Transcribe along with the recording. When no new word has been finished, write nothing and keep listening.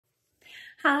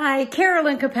Hi,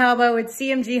 Carolyn Capalbo with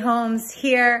CMG Homes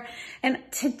here. And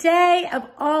today, of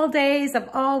all days,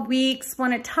 of all weeks,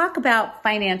 want to talk about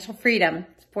financial freedom.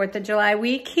 It's 4th of July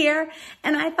week here.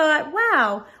 And I thought,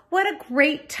 wow, what a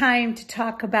great time to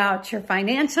talk about your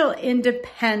financial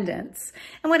independence.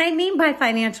 And what I mean by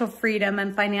financial freedom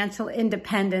and financial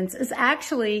independence is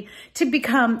actually to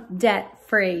become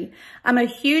debt-free. I'm a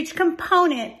huge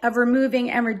component of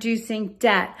removing and reducing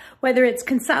debt, whether it's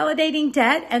consolidating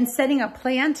debt and setting a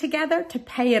plan together to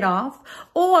pay it off,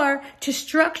 or to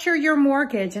structure your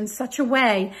mortgage in such a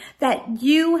way that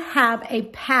you have a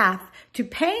path to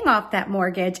paying off that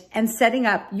mortgage and setting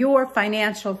up your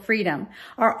financial freedom.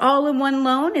 Our all-in-one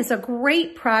loan is a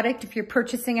great product if you're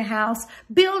purchasing a house,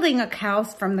 building a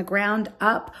house from the ground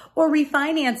up, or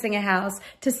refinancing a house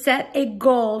to set a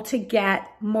goal to get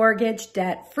mortgage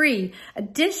debt free.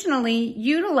 Additionally,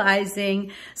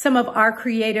 utilizing some of our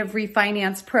creative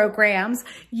refinance programs,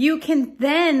 you can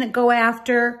then go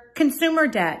after consumer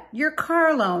debt, your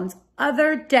car loans,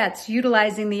 other debts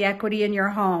utilizing the equity in your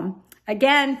home.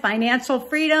 Again, financial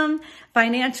freedom,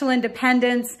 financial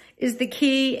independence is the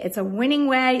key. It's a winning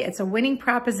way. It's a winning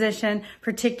proposition,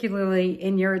 particularly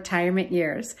in your retirement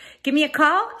years. Give me a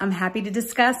call. I'm happy to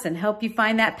discuss and help you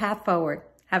find that path forward.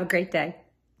 Have a great day.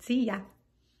 See ya.